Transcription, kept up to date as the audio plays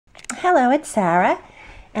Hello, it's Sarah,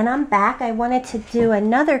 and I'm back. I wanted to do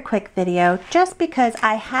another quick video just because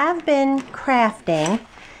I have been crafting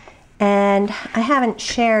and I haven't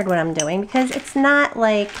shared what I'm doing because it's not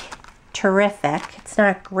like terrific. It's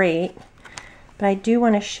not great, but I do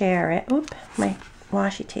want to share it. Oop, my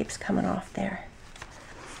washi tape's coming off there.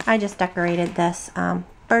 I just decorated this.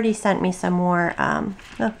 Birdie sent me some more.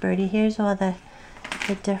 Look, Birdie, here's all the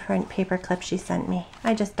different paper clips she sent me.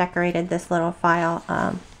 I just decorated this little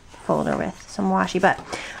file folder with some washi. But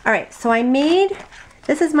all right, so I made,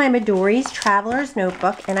 this is my Dori's Traveler's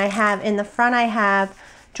Notebook, and I have in the front, I have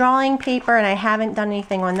drawing paper, and I haven't done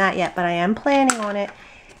anything on that yet, but I am planning on it.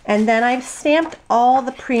 And then I've stamped all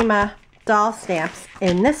the Prima doll stamps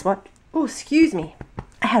in this one. Oh, excuse me.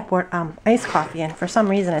 I had iced coffee in. For some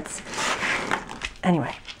reason it's,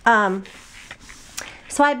 anyway. So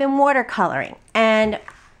I've been watercoloring, and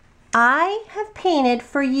I have painted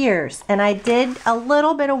for years, and I did a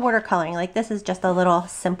little bit of watercoloring. Like, this is just a little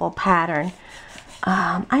simple pattern.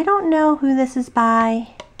 I don't know who this is by.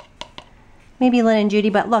 Maybe Lynn and Judy,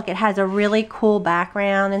 but look, it has a really cool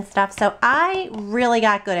background and stuff. So I really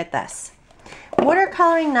got good at this.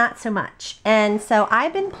 Watercoloring, not so much. And so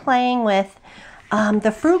I've been playing with,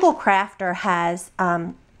 the Frugal Crafter has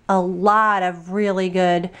a lot of really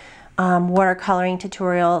good watercoloring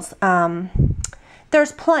tutorials.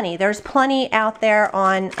 There's plenty out there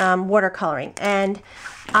on watercoloring, and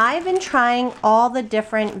I've been trying all the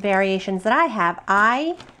different variations that I have.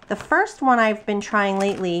 The first one I've been trying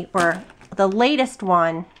lately, or the latest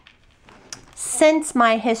one since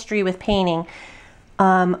my history with painting,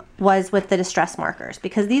 was with the distress markers,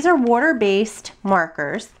 because these are water-based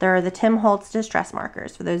markers. They're the Tim Holtz distress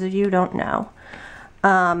markers, for those of you who don't know.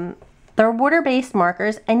 They're water-based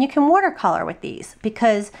markers, and you can watercolor with these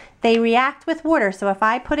because they react with water. So if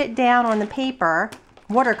I put it down on the paper,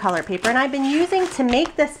 watercolor paper, and I've been using, to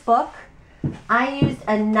make this book, I used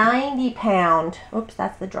a 90-pound, oops,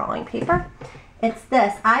 that's the drawing paper. It's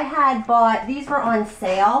this. I had bought, these were on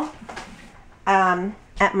sale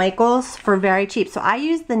at Michael's for very cheap. So I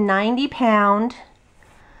used the 90-pound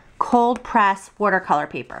cold press watercolor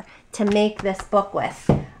paper to make this book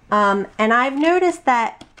with. And I've noticed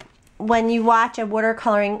that when you watch a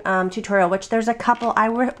watercoloring tutorial, which there's a couple, I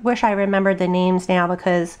wish I remembered the names now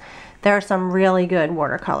because there are some really good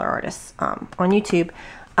watercolor artists on YouTube.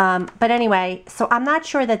 But anyway, so I'm not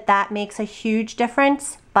sure that makes a huge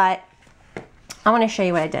difference, but I want to show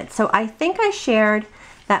you what I did. So I think I shared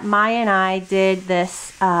that Maya and I did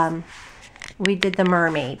this, we did the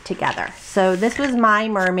mermaid together. So this was my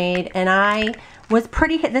mermaid, and I was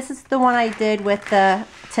this is the one I did with the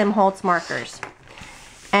Tim Holtz markers.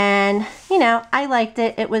 And, you know, I liked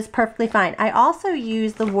it. It was perfectly fine. I also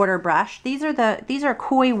used the water brush. These are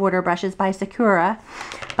koi water brushes by Sakura,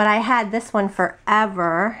 but I had this one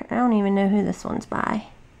forever. I don't even know who this one's by.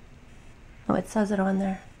 Oh, it says it on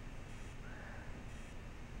there.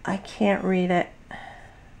 I can't read it.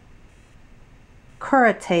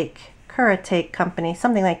 Kuratake company,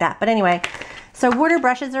 something like that. But anyway, so water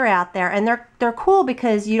brushes are out there, and they're cool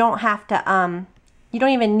because you don't have to you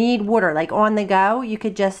don't even need water. Like, on the go, you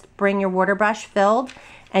could just bring your water brush filled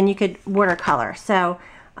and you could watercolor. So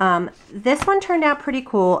this one turned out pretty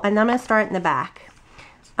cool, and I'm going to start in the back.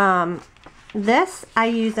 This I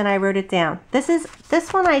used, and I wrote it down. This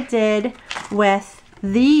one I did with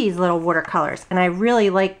these little watercolors, and I really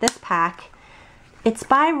like this pack. It's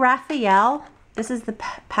by Raphael. This is the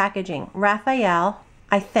packaging. Raphael,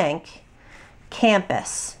 I think,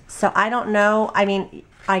 Campus. So I don't know. I mean,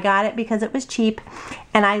 I got it because it was cheap,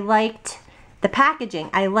 and I liked the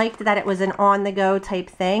packaging. I liked that it was an on-the-go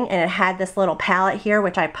type thing, and it had this little palette here,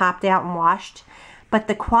 which I popped out and washed. But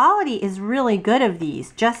the quality is really good of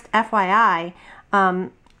these. Just FYI,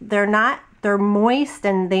 they're moist,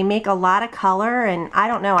 and they make a lot of color, and I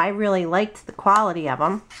don't know, I really liked the quality of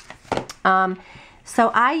them.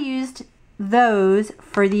 So I used those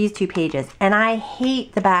for these two pages, and I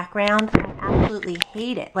hate the background. I absolutely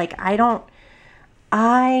hate it. Like,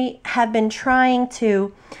 I have been trying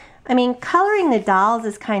to, I mean, coloring the dolls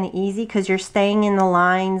is kind of easy because you're staying in the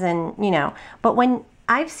lines, and, you know, but when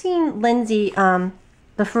I've seen Lindsay,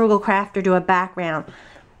 the Frugal Crafter, do a background,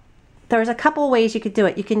 there's a couple ways you could do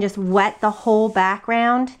it. You can just wet the whole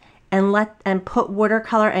background and put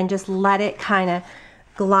watercolor and just let it kind of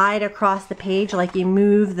glide across the page, like you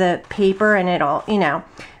move the paper and it'll, you know.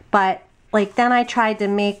 But like, then I tried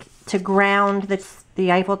to ground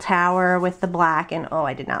the Eiffel Tower with the black, and oh,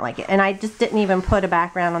 I did not like it. And I just didn't even put a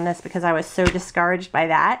background on this because I was so discouraged by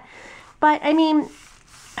that. But I mean,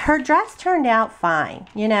 her dress turned out fine,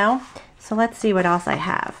 you know. So let's see what else I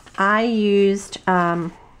have. I used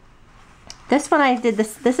this one I did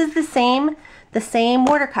this is the same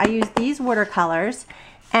watercolor. I used these watercolors,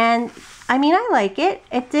 and I mean, I like it.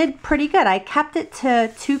 It did pretty good. I kept it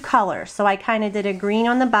to 2 colors. So I kind of did a green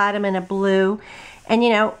on the bottom and a blue. And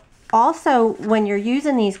you know, also when you're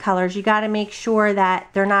using these colors, you got to make sure that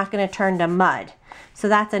they're not going to turn to mud. So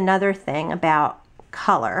that's another thing about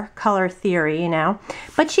color theory, you know.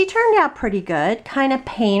 But she turned out pretty good, kind of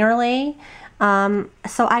painterly.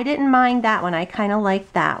 So I didn't mind that one. I kind of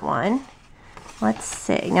liked that one. Let's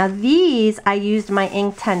see. Now these, I used my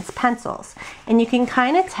Inktense pencils. And you can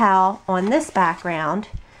kind of tell on this background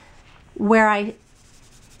where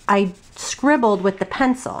I scribbled with the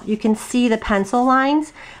pencil. You can see the pencil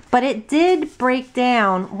lines, but it did break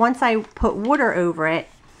down. Once I put water over it,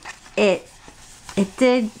 it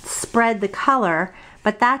did spread the color.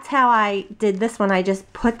 But that's how I did this one. I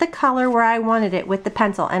just put the color where I wanted it with the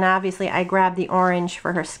pencil. And obviously I grabbed the orange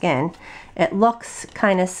for her skin. It looks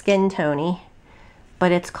kind of skin tony,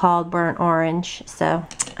 but it's called burnt orange. So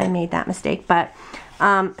I made that mistake. But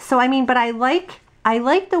so I mean, but I like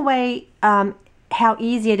the way how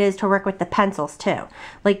easy it is to work with the pencils too.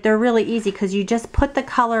 Like they're really easy because you just put the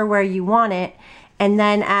color where you want it and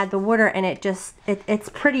then add the water, and it's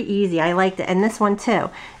pretty easy. I liked it. And this one too.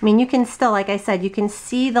 I mean, you can still, like I said, you can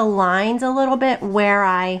see the lines a little bit where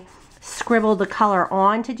I scribbled the color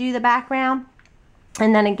on to do the background.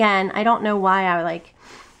 And then again, I don't know why I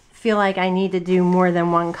feel like I need to do more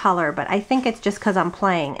than one color, but I think it's just because I'm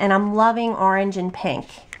playing, and I'm loving orange and pink.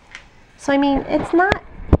 So I mean, it's not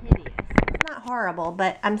hideous, it's not horrible,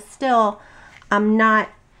 but I'm not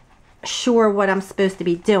sure what I'm supposed to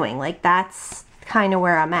be doing. Like that's kind of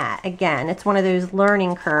where I'm at. Again, it's one of those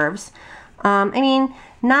learning curves. I mean,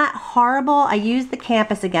 not horrible. I used the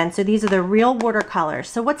Campus again, so these are the real watercolors.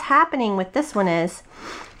 So what's happening with this one is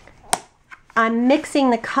I'm mixing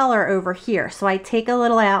the color over here. So I take a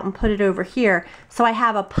little out and put it over here. So I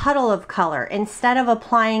have a puddle of color instead of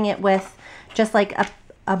applying it with just like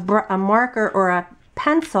a marker or a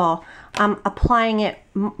pencil. I'm applying it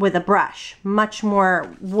with a brush, much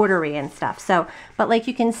more watery and stuff. So, but like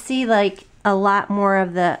you can see like a lot more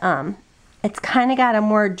of the, it's kind of got a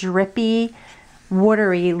more drippy,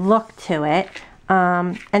 watery look to it.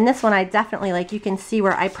 And this one I definitely, like you can see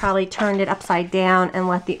where I probably turned it upside down and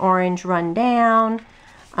let the orange run down.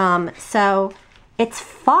 So it's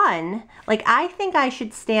fun. Like I think I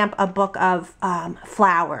should stamp a book of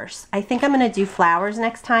flowers. I think I'm going to do flowers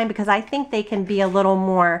next time because I think they can be a little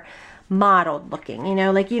more modeled looking, you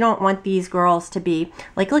know, like you don't want these girls to be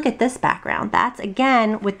like, look at this background. That's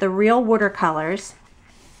again with the real watercolors.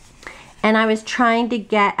 And I was trying to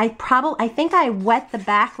get, I think I wet the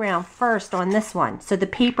background first on this one. So the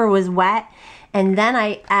paper was wet and then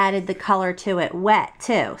I added the color to it wet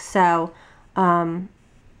too. So I'm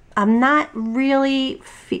not really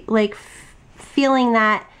feeling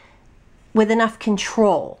that with enough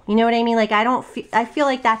control. You know what I mean? Like I feel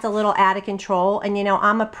like that's a little out of control. And you know,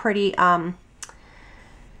 I'm a pretty, I'm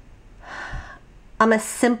a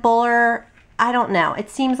simpler, I don't know. It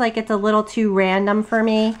seems like it's a little too random for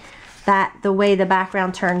me, that the way the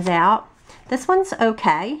background turns out. This one's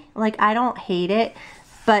okay. Like I don't hate it,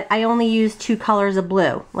 but I only use 2 colors of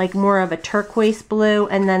blue, like more of a turquoise blue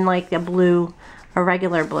and then like a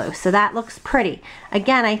regular blue. So that looks pretty.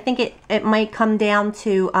 Again, I think it might come down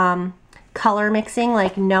to color mixing,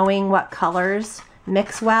 like knowing what colors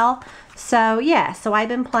mix well. So yeah, so I've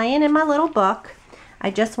been playing in my little book.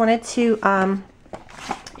 I just wanted to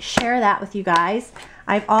share that with you guys.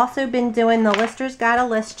 I've also been doing the Lister's Got a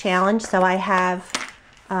List challenge. So I have,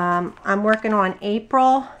 I'm working on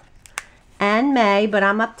April and May, but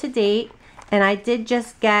I'm up to date. And I did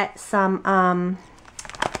just get some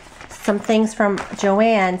things from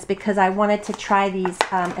Joann's because I wanted to try these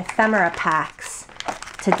ephemera packs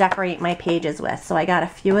to decorate my pages with. So I got a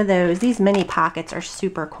few of those. These mini pockets are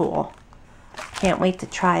super cool. Can't wait to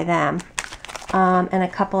try them. And a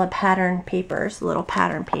couple of pattern papers, little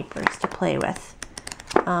pattern papers to play with.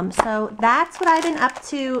 So that's what I've been up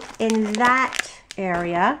to in that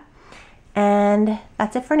area. And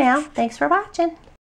that's it for now. Thanks for watching.